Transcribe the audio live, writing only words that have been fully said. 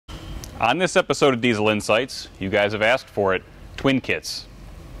On this episode of Diesel Insights, you guys have asked for it, twin kits.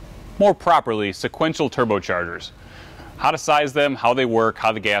 More properly, sequential turbochargers. How to size them, how they work,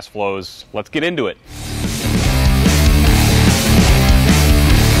 how the gas flows. Let's get into it.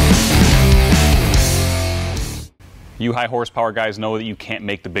 You high horsepower guys know that you can't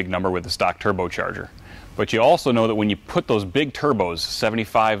make the big number with the stock turbocharger. But you also know that when you put those big turbos,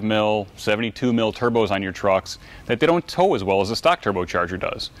 75 mil, 72 mil turbos on your trucks, that they don't tow as well as a stock turbocharger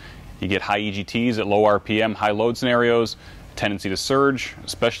does. You get high EGTs at low RPM, high load scenarios, tendency to surge,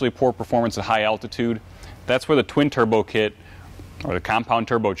 especially poor performance at high altitude. That's where the twin turbo kit or the compound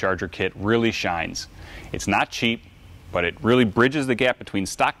turbocharger kit really shines. It's not cheap, but it really bridges the gap between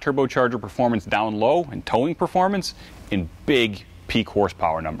stock turbocharger performance down low and towing performance in big peak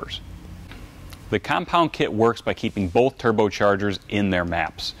horsepower numbers. The compound kit works by keeping both turbochargers in their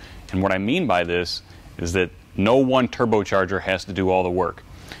maps. And what I mean by this is that no one turbocharger has to do all the work.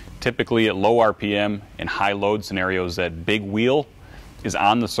 Typically at low RPM and high load scenarios, that big wheel is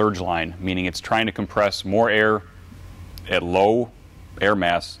on the surge line, meaning it's trying to compress more air at low air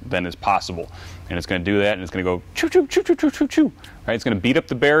mass than is possible. And it's going to do that, and it's going to go choo choo choo choo choo choo choo. Right? It's going to beat up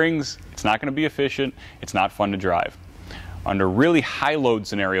the bearings. It's not going to be efficient. It's not fun to drive. Under really high load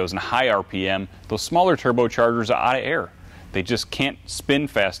scenarios and high RPM, those smaller turbochargers are out of air. They just can't spin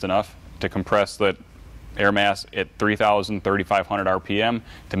fast enough to compress that air mass at 3,000, 3,500 RPM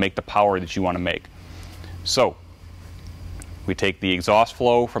to make the power that you want to make. So we take the exhaust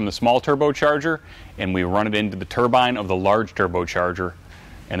flow from the small turbocharger and we run it into the turbine of the large turbocharger,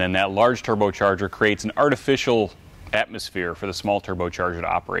 and then that large turbocharger creates an artificial atmosphere for the small turbocharger to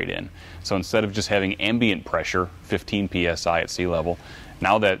operate in. So instead of just having ambient pressure, 15 psi at sea level,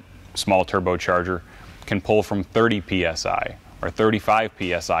 now that small turbocharger can pull from 30 psi or 35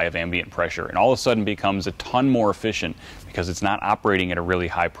 psi of ambient pressure, and all of a sudden becomes a ton more efficient because it's not operating at a really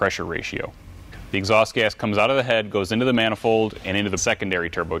high pressure ratio. The exhaust gas comes out of the head, goes into the manifold, and into the secondary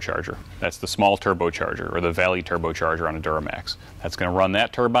turbocharger. That's the small turbocharger, or the valley turbocharger on a Duramax. That's going to run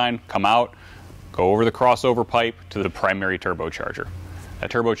that turbine, come out, go over the crossover pipe to the primary turbocharger. That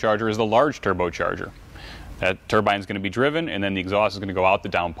turbocharger is the large turbocharger. That turbine is going to be driven, and then the exhaust is going to go out the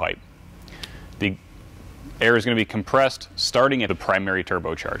downpipe. The air is going to be compressed starting at the primary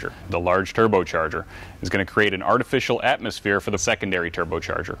turbocharger. The large turbocharger is going to create an artificial atmosphere for the secondary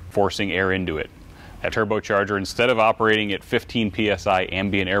turbocharger, forcing air into it. That turbocharger, instead of operating at 15 psi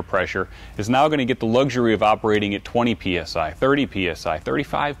ambient air pressure, is now going to get the luxury of operating at 20 psi, 30 psi,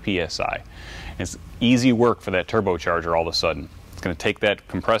 35 psi. It's easy work for that turbocharger all of a sudden. It's going to take that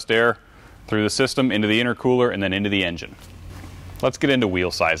compressed air through the system into the intercooler and then into the engine. Let's get into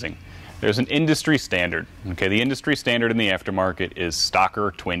wheel sizing. There's an industry standard. Okay, the industry standard in the aftermarket is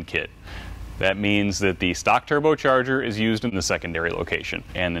stocker twin kit. That means that the stock turbocharger is used in the secondary location,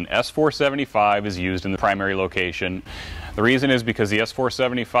 and an S475 is used in the primary location. The reason is because the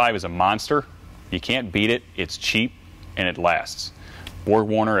S475 is a monster. You can't beat it. It's cheap and it lasts.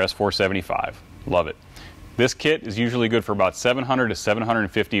 BorgWarner S475. Love it. This kit is usually good for about 700 to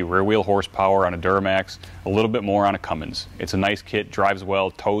 750 rear wheel horsepower on a Duramax, a little bit more on a Cummins. It's a nice kit, drives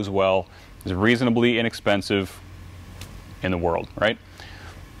well, tows well, is reasonably inexpensive in the world, right?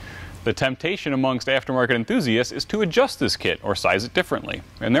 The temptation amongst aftermarket enthusiasts is to adjust this kit or size it differently.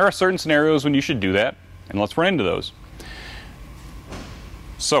 And there are certain scenarios when you should do that, and let's run into those.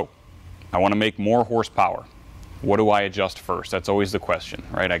 So, I want to make more horsepower. What do I adjust first? That's always the question,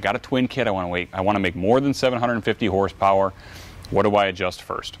 right? I got a twin kit, I want to make more than 750 horsepower. What do I adjust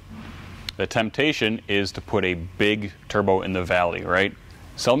first? The temptation is to put a big turbo in the valley, right?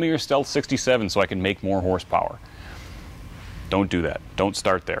 Sell me your Stealth 67 so I can make more horsepower. Don't do that. Don't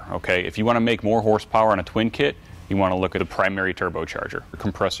start there, okay? If you want to make more horsepower on a twin kit, you want to look at the primary turbocharger, the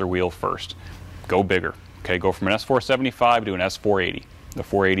compressor wheel first. Go bigger, okay? Go from an S475 to an S480. The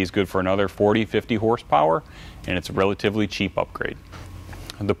 480 is good for another 40, 50 horsepower, and it's a relatively cheap upgrade.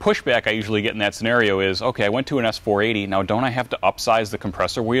 The pushback I usually get in that scenario is, okay, I went to an S480, now don't I have to upsize the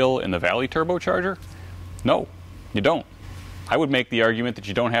compressor wheel in the valley turbocharger? No, you don't. I would make the argument that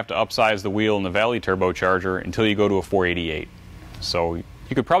you don't have to upsize the wheel in the valley turbocharger until you go to a 488. So you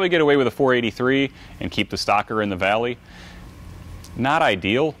could probably get away with a 483 and keep the stocker in the valley. Not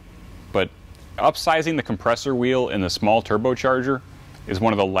ideal, but upsizing the compressor wheel in the small turbocharger is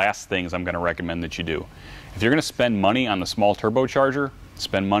one of the last things I'm going to recommend that you do. If you're going to spend money on the small turbocharger,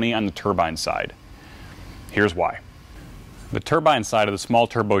 spend money on the turbine side. Here's why. The turbine side of the small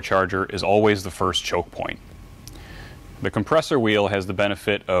turbocharger is always the first choke point. The compressor wheel has the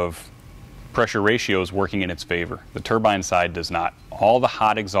benefit of pressure ratios working in its favor. The turbine side does not. All the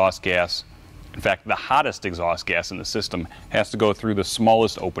hot exhaust gas In fact, the hottest exhaust gas in the system has to go through the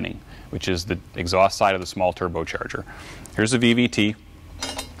smallest opening, which is the exhaust side of the small turbocharger. Here's the VVT.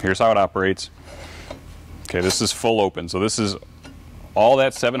 Here's how it operates. Okay, this is full open, so this is all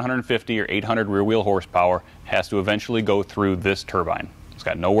that 750 or 800 rear wheel horsepower has to eventually go through this turbine. It's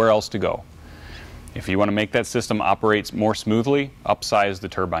got nowhere else to go. If you want to make that system operate more smoothly, upsize the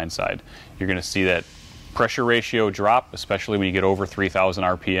turbine side. You're going to see that pressure ratio drop, especially when you get over 3,000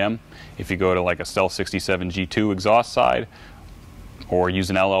 RPM. If you go to like a Stealth 67 G2 exhaust side, or use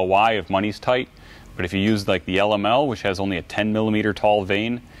an LLY if money's tight. But if you use like the LML, which has only a 10 millimeter tall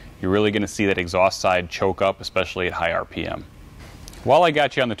vane, you're really going to see that exhaust side choke up, especially at high RPM. While I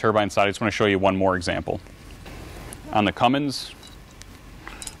got you on the turbine side, I just want to show you one more example. On the Cummins,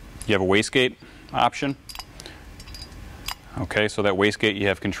 you have a wastegate option. Okay, so that wastegate you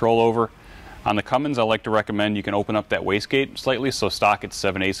have control over. On the Cummins, I like to recommend you can open up that wastegate slightly, so stock it's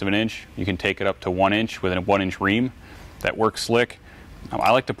 7/8 of an inch. You can take it up to 1 inch with a 1 inch ream. That works slick.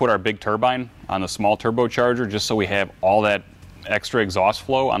 I like to put our big turbine on the small turbocharger just so we have all that extra exhaust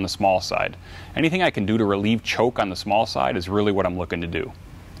flow on the small side. Anything I can do to relieve choke on the small side is really what I'm looking to do.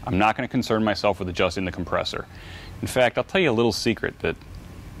 I'm not going to concern myself with adjusting the compressor. In fact, I'll tell you a little secret that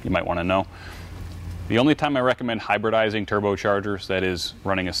you might want to know. The only time I recommend hybridizing turbochargers, that is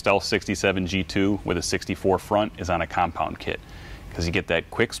running a Stealth 67 G2 with a 64 front, is on a compound kit. Because you get that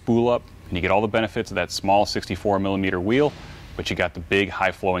quick spool up and you get all the benefits of that small 64 millimeter wheel, but you got the big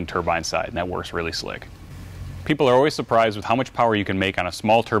high flowing turbine side, and that works really slick. People are always surprised with how much power you can make on a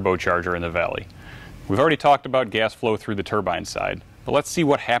small turbocharger in the valley. We've already talked about gas flow through the turbine side, but let's see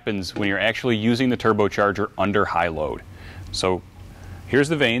what happens when you're actually using the turbocharger under high load. So here's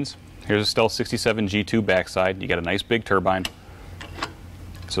the vanes. Here's a Stealth 67 G2 backside. You got a nice big turbine.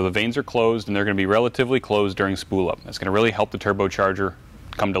 So the vanes are closed, and they're going to be relatively closed during spool up. That's going to really help the turbocharger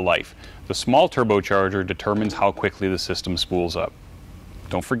come to life. The small turbocharger determines how quickly the system spools up.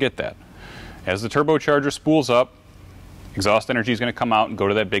 Don't forget that. As the turbocharger spools up, exhaust energy is going to come out and go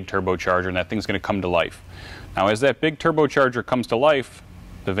to that big turbocharger, and that thing's going to come to life. Now, as that big turbocharger comes to life,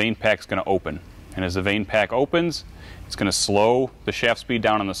 the vane pack's going to open. And as the vane pack opens, it's going to slow the shaft speed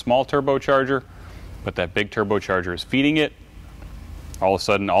down on the small turbocharger, but that big turbocharger is feeding it. All of a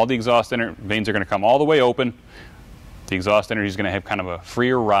sudden, all the exhaust vanes are going to come all the way open. The exhaust energy is going to have kind of a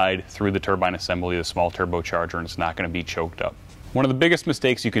freer ride through the turbine assembly of the small turbocharger, and it's not going to be choked up. One of the biggest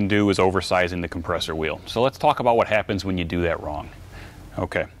mistakes you can do is oversizing the compressor wheel. So let's talk about what happens when you do that wrong.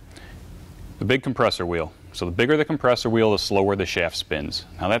 Okay, the big compressor wheel. So the bigger the compressor wheel, the slower the shaft spins.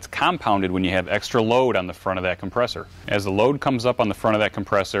 Now that's compounded when you have extra load on the front of that compressor. As the load comes up on the front of that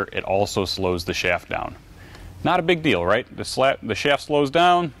compressor, it also slows the shaft down. Not a big deal, right? The shaft slows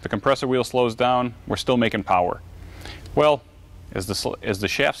down, the compressor wheel slows down, we're still making power. Well, as the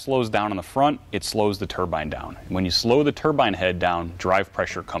shaft slows down on the front, it slows the turbine down. And when you slow the turbine head down, drive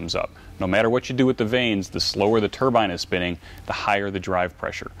pressure comes up. No matter what you do with the vanes, the slower the turbine is spinning, the higher the drive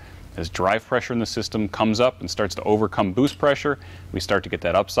pressure. As drive pressure in the system comes up and starts to overcome boost pressure, we start to get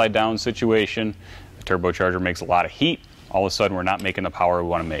that upside down situation. The turbocharger makes a lot of heat. All of a sudden, we're not making the power we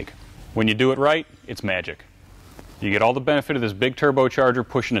want to make. When you do it right, it's magic. You get all the benefit of this big turbocharger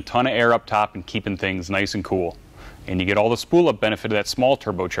pushing a ton of air up top and keeping things nice and cool. And you get all the spool up benefit of that small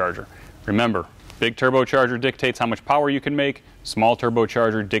turbocharger. Remember, big turbocharger dictates how much power you can make. Small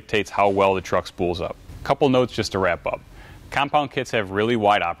turbocharger dictates how well the truck spools up. Couple notes just to wrap up. Compound kits have really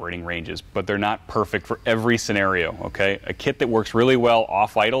wide operating ranges, but they're not perfect for every scenario, okay? A kit that works really well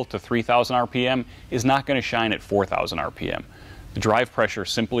off idle to 3,000 RPM is not going to shine at 4,000 RPM. The drive pressure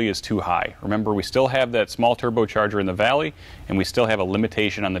simply is too high. Remember, we still have that small turbocharger in the valley, and we still have a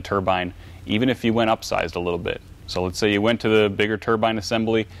limitation on the turbine, even if you went upsized a little bit. So let's say you went to the bigger turbine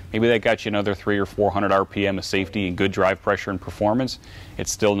assembly, maybe that got you another 300 or 400 RPM of safety and good drive pressure and performance.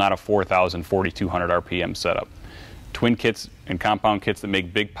 It's still not a 4,000, 4,200 RPM setup. Twin kits and compound kits that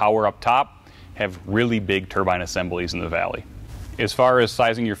make big power up top have really big turbine assemblies in the valley. As far as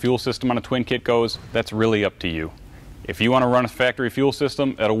sizing your fuel system on a twin kit goes, that's really up to you. If you want to run a factory fuel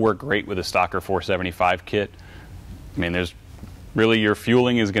system, that'll work great with a Stocker 475 kit. I mean, your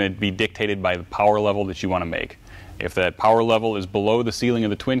fueling is going to be dictated by the power level that you want to make. If that power level is below the ceiling of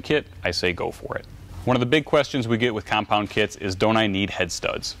the twin kit, I say go for it. One of the big questions we get with compound kits is, don't I need head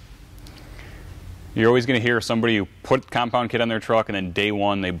studs? You're always going to hear somebody who put a compound kit on their truck and then day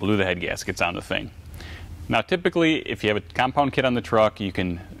one they blew the head gaskets on the thing. Now typically, if you have a compound kit on the truck, you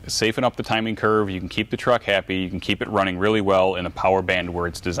can safeten up the timing curve, you can keep the truck happy, you can keep it running really well in a power band where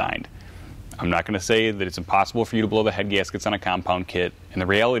it's designed. I'm not going to say that it's impossible for you to blow the head gaskets on a compound kit, and the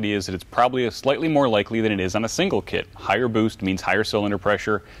reality is that it's probably slightly more likely than it is on a single kit. Higher boost means higher cylinder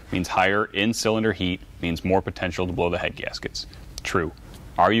pressure, means higher in-cylinder heat, means more potential to blow the head gaskets. True.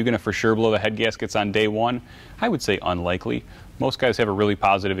 Are you going to for sure blow the head gaskets on day one? I would say unlikely. Most guys have a really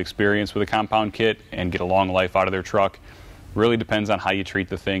positive experience with a compound kit and get a long life out of their truck. Really depends on how you treat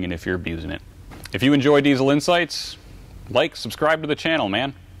the thing and if you're abusing it. If you enjoy Diesel Insights, like, subscribe to the channel,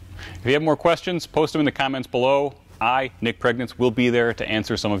 man. If you have more questions, post them in the comments below. I, Nick Pregnance, will be there to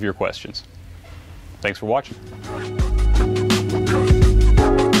answer some of your questions. Thanks for watching.